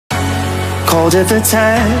Cold at the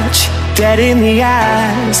touch, dead in the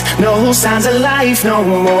eyes, no signs of life no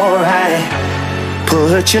more. I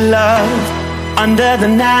put your love under the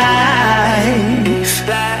knife.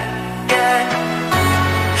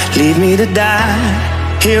 Leave me to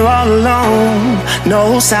die here all alone.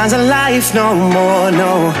 No signs of life no more,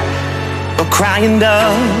 no. A crying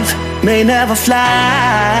dove may never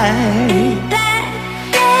fly.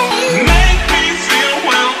 Make me feel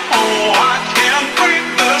well, oh, I can't break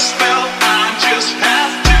the spell. I just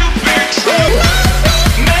have to fix it.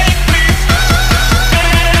 Make me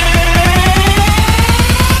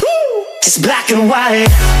feel. It's black and white.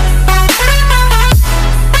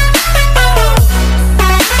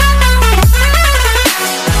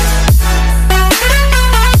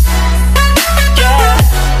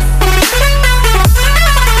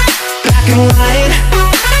 White.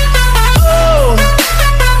 Oh,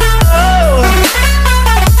 oh,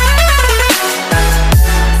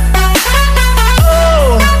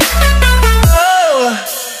 oh, oh.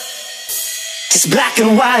 It's black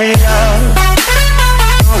and white.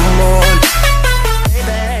 No more,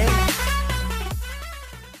 baby.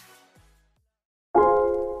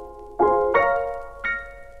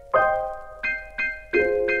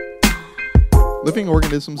 Living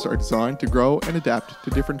organisms are designed to grow and adapt to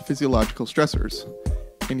different physiological stressors.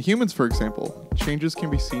 In humans, for example, changes can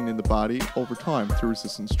be seen in the body over time through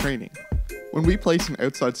resistance training. When we place an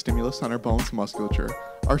outside stimulus on our bones and musculature,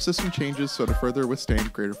 our system changes so to further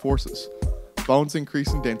withstand greater forces. Bones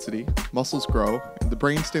increase in density, muscles grow, and the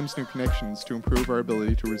brain stems new connections to improve our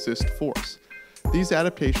ability to resist force. These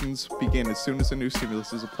adaptations begin as soon as a new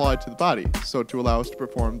stimulus is applied to the body, so to allow us to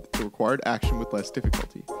perform the required action with less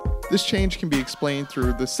difficulty. This change can be explained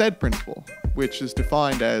through the SAID principle, which is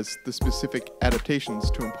defined as the specific adaptations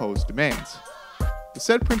to impose demands. The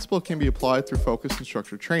SAID principle can be applied through focused and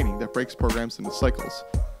structured training that breaks programs into cycles.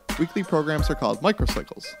 Weekly programs are called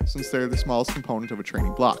microcycles, since they are the smallest component of a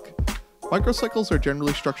training block. Microcycles are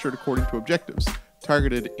generally structured according to objectives,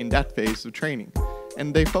 targeted in that phase of training,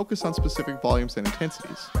 and they focus on specific volumes and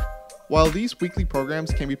intensities. While these weekly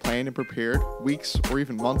programs can be planned and prepared weeks or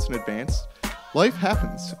even months in advance, life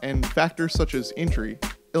happens, and factors such as injury,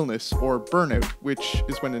 illness, or burnout, which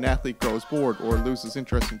is when an athlete grows bored or loses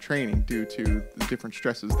interest in training due to the different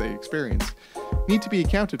stresses they experience, need to be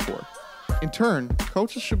accounted for. In turn,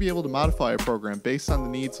 coaches should be able to modify a program based on the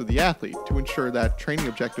needs of the athlete to ensure that training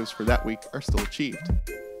objectives for that week are still achieved.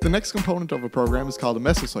 The next component of a program is called a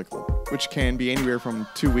mesocycle, which can be anywhere from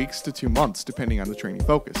 2 weeks to 2 months depending on the training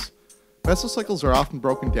focus. Mesocycles are often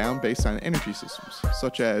broken down based on energy systems,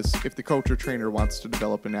 such as if the coach or trainer wants to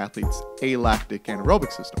develop an athlete's alactic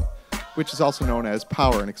anaerobic system, which is also known as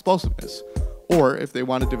power and explosiveness, or if they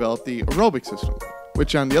want to develop the aerobic system,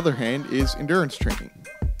 which on the other hand is endurance training.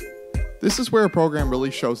 This is where a program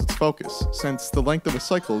really shows its focus, since the length of a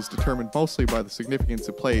cycle is determined mostly by the significance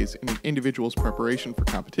it plays in an individual's preparation for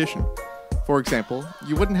competition. For example,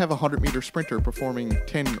 you wouldn't have a 100-meter sprinter performing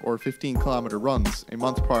 10 or 15-kilometer runs a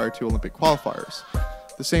month prior to Olympic qualifiers,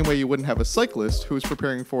 the same way you wouldn't have a cyclist who is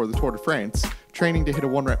preparing for the Tour de France training to hit a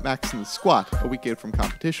 1-rep max in the squat a week out from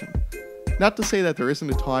competition. Not to say that there isn't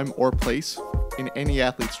a time or place in any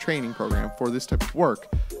athlete's training program for this type of work,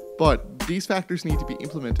 but these factors need to be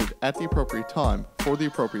implemented at the appropriate time for the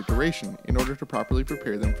appropriate duration in order to properly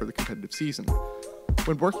prepare them for the competitive season.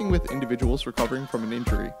 When working with individuals recovering from an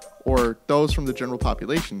injury, or those from the general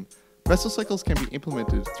population, mesocycles can be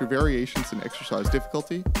implemented through variations in exercise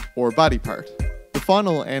difficulty or body part. The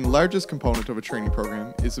final and largest component of a training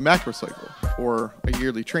program is a macrocycle, or a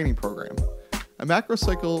yearly training program. A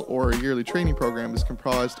macrocycle or a yearly training program is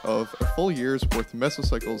comprised of a full year's worth of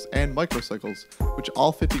mesocycles and microcycles, which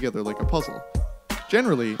all fit together like a puzzle.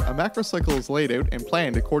 Generally, a macrocycle is laid out and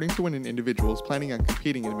planned according to when an individual is planning on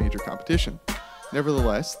competing in a major competition.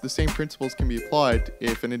 Nevertheless, the same principles can be applied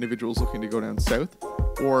if an individual is looking to go down south,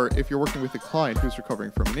 or if you're working with a client who's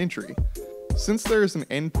recovering from an injury. Since there is an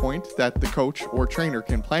end point that the coach or trainer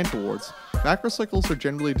can plan towards, macrocycles are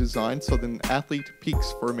generally designed so that an athlete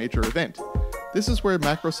peaks for a major event. This is where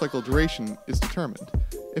macrocycle duration is determined.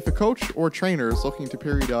 If a coach or trainer is looking to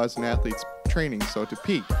periodize an athlete's training so to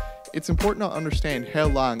peak, it's important to understand how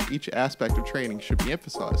long each aspect of training should be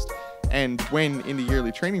emphasized, and when in the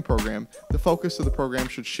yearly training program, the focus of the program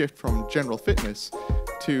should shift from general fitness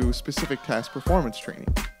to specific task performance training.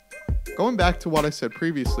 Going back to what I said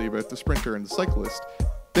previously about the sprinter and the cyclist,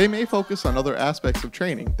 they may focus on other aspects of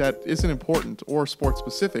training that isn't important or sport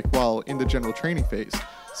specific while in the general training phase,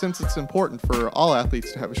 since it's important for all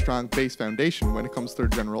athletes to have a strong base foundation when it comes to their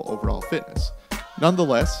general overall fitness.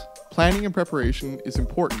 Nonetheless, Planning and preparation is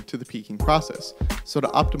important to the peaking process, so to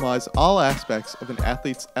optimize all aspects of an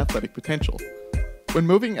athlete's athletic potential. When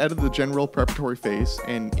moving out of the general preparatory phase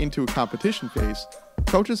and into a competition phase,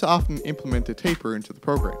 coaches often implement a taper into the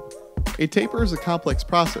program. A taper is a complex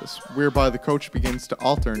process whereby the coach begins to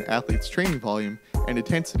alter an athlete's training volume and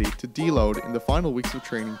intensity to deload in the final weeks of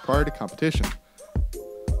training prior to competition.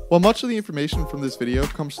 While much of the information from this video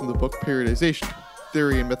comes from the book Periodization,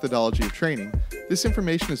 Theory and Methodology of Training, this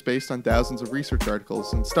information is based on thousands of research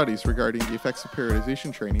articles and studies regarding the effects of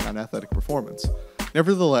periodization training on athletic performance.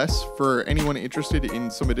 Nevertheless, for anyone interested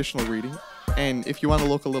in some additional reading, and if you want to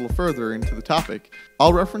look a little further into the topic,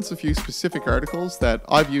 I'll reference a few specific articles that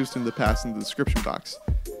I've used in the past in the description box.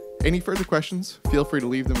 Any further questions, feel free to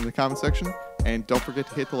leave them in the comment section, and don't forget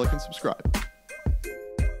to hit the like and subscribe.